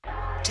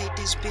Take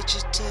these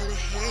bitches to the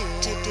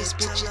head. Take this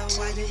bitch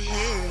to the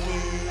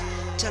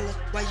head. Tell her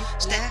why you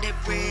stack that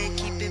bread.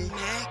 Keep it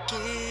mackin'.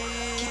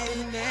 Keep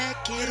it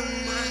mackin'. Get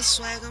on my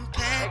swag, I'm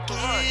packing.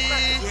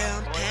 Yeah,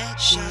 I'm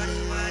packing.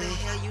 Shawty, why the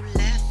hell you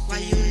laughing? Why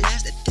you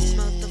laugh at this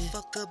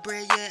motherfucker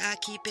bread? Yeah, I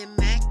keep it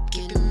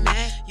mackin'.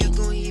 You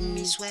gon' hear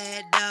me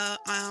swag, dog.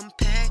 I'm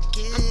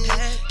packing.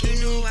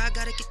 You know I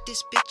gotta get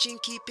this bitch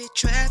and keep it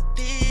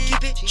trappin'.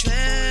 Keep it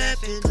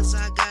trappin', cause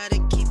I gotta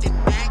keep it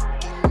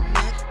mackin'.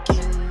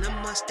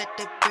 I'ma stack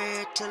that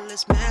bread till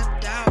it's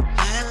mapped out.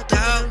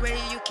 Ready,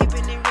 you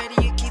keepin' it ready,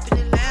 you keepin'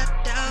 it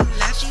lapped out.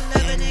 She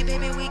loving it,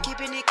 baby, we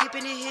keepin' it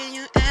here,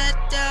 you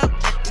act out.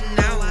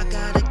 Now I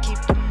gotta keep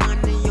the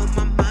money on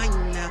my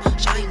mind now.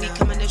 Shawty be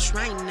coming this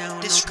right now.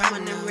 This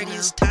coming and ready,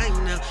 it's time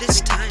now.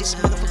 This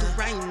motherfucker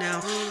right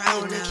now. I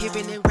wanna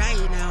keepin' it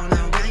right now.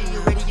 Now ready,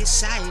 you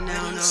side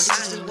now.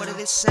 This is what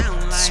it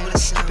sound like.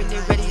 Keepin'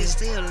 it ready, it's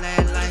still like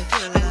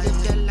I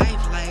live that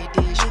life like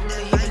this. You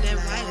really keepin' it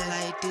right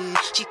like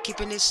this. She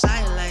keepin' it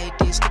side like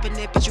this. Keepin'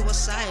 that bitch you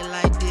aside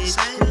like this.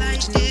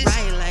 Reaching it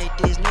right like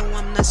this. No,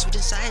 I'm not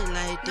switching side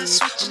like this.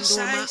 I'm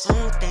doing my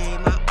own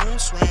thing, my own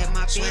swag,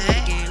 my feeling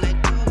again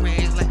like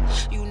Durant.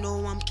 Like you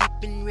know I'm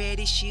keepin'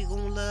 ready. She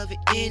gon' love it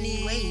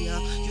anyway.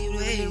 You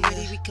ready?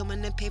 We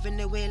comin' and paving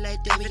the way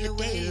like that with your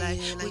daylight.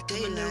 We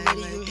comin' and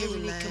ready. You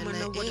hearing me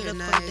comin' up? What the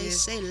fuck they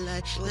say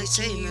like? They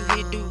say you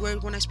hear the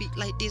word when I speak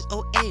like this.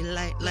 Oh,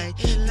 like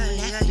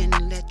laughing,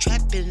 that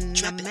trapping,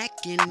 I'm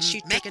macking.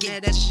 She taking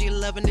that ass, she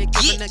loving it,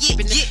 keeping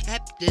it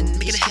happening,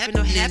 making it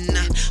happen.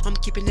 I'm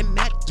keeping it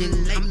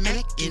macking, I'm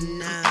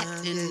acting,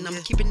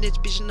 I'm keeping this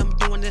bitch and I'm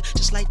doing it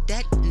just like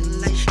that,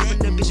 keeping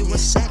the bitch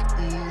was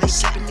satin,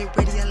 keeping it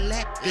ready, I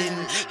lapping.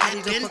 How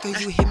the fuck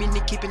you hear me?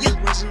 And keeping it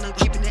rising, I'm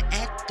keeping it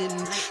acting,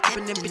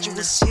 keeping that bitch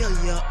was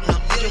Celia.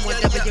 I'm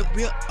whatever you're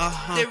real,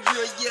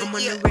 I'm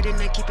on the ready,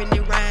 now keeping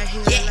it right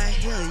here, like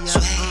hell,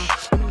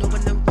 you know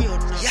when I'm real,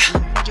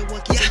 but you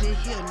walk keeping it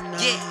here,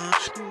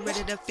 you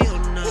ready to feel,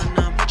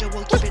 but you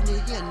walk keeping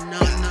it here,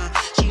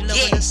 she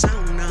loving the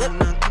sound,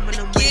 coming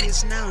on with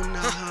this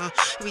now,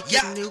 we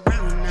getting it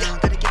round now,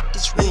 gotta get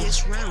this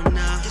race round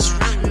now,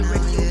 you ready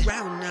for your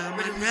round now,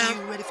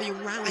 you ready for your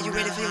round, are you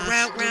ready for your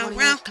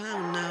round,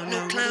 clown now,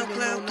 no clown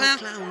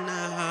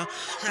now,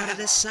 how did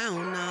it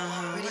sound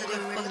now, ready to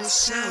fuck this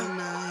sound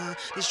now,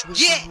 this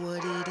is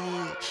what it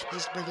is,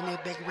 just bringing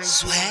it back right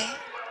swag,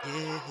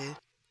 yeah.